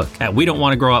Facebook at We Don't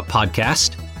Want to Grow Up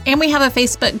Podcast. And we have a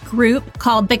Facebook group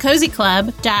called The Cozy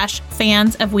Club -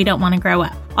 Fans of We Don't Want to Grow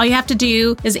Up. All you have to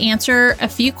do is answer a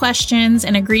few questions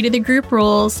and agree to the group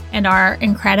rules, and our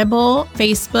incredible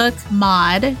Facebook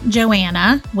mod,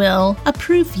 Joanna, will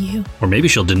approve you. Or maybe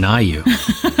she'll deny you.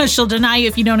 She'll deny you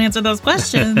if you don't answer those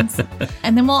questions.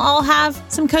 And then we'll all have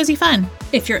some cozy fun.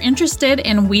 If you're interested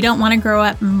in We Don't Want to Grow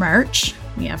Up merch,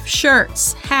 we have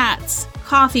shirts, hats,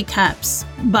 coffee cups,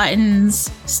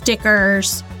 buttons,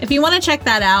 stickers. If you want to check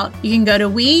that out, you can go to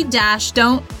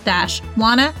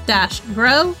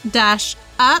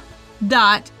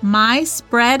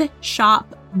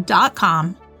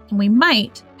we-don't-wanna-grow-up.myspreadshop.com, and we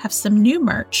might have some new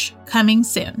merch coming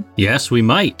soon. Yes, we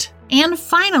might. And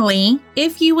finally,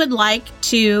 if you would like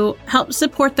to help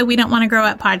support the We Don't Want to Grow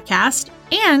Up podcast,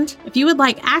 and if you would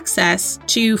like access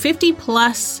to 50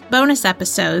 plus bonus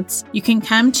episodes, you can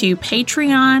come to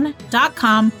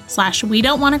patreon.com/We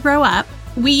Don't Want to Grow Up.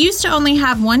 We used to only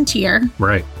have one tier,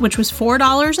 Right. which was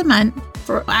 $4 a month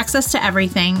for access to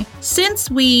everything. Since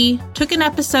we took an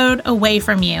episode away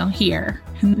from you here,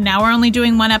 now we're only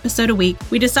doing one episode a week,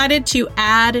 we decided to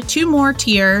add 2 more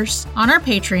tiers on our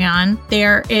Patreon.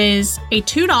 There is a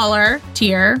 $2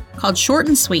 tier called Short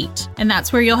and Sweet, and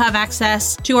that's where you'll have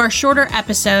access to our shorter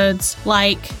episodes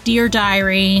like Dear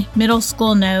Diary, Middle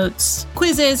School Notes,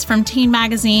 quizzes from teen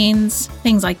magazines,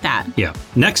 things like that. Yeah.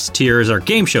 Next tier is our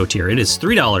game show tier. It is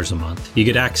 $3 a month. You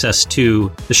get access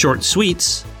to the Short and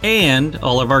Sweets and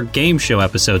all of our game show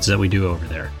episodes that we do over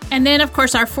there. And then, of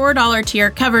course, our $4 tier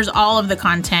covers all of the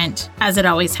content, as it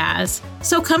always has.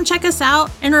 So come check us out.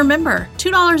 And remember,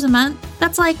 $2 a month,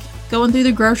 that's like going through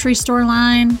the grocery store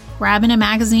line, grabbing a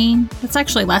magazine. It's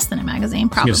actually less than a magazine,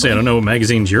 probably. I was going to say, I don't know what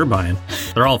magazines you're buying.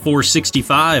 They're all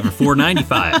 $4.65 or $4.95.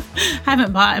 I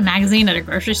haven't bought a magazine at a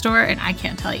grocery store, and I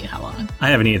can't tell you how long. I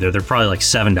haven't either. They're probably like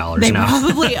 $7 They now.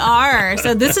 probably are.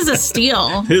 So this is a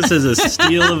steal. This is a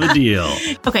steal of a deal.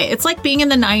 Okay, it's like being in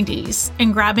the 90s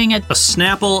and grabbing a... A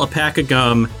Snapple, a pack of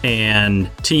gum, and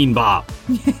Teen Bop.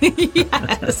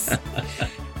 Yes.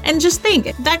 And just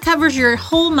think, that covers your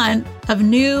whole month of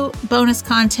new bonus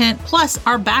content. Plus,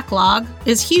 our backlog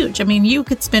is huge. I mean, you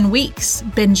could spend weeks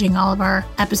binging all of our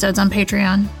episodes on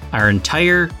Patreon. Our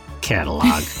entire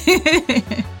catalog.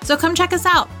 So come check us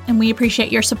out, and we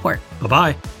appreciate your support.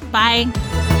 Bye-bye. Bye.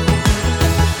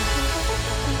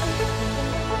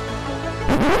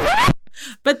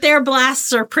 But their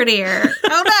blasts are prettier.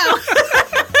 Oh no.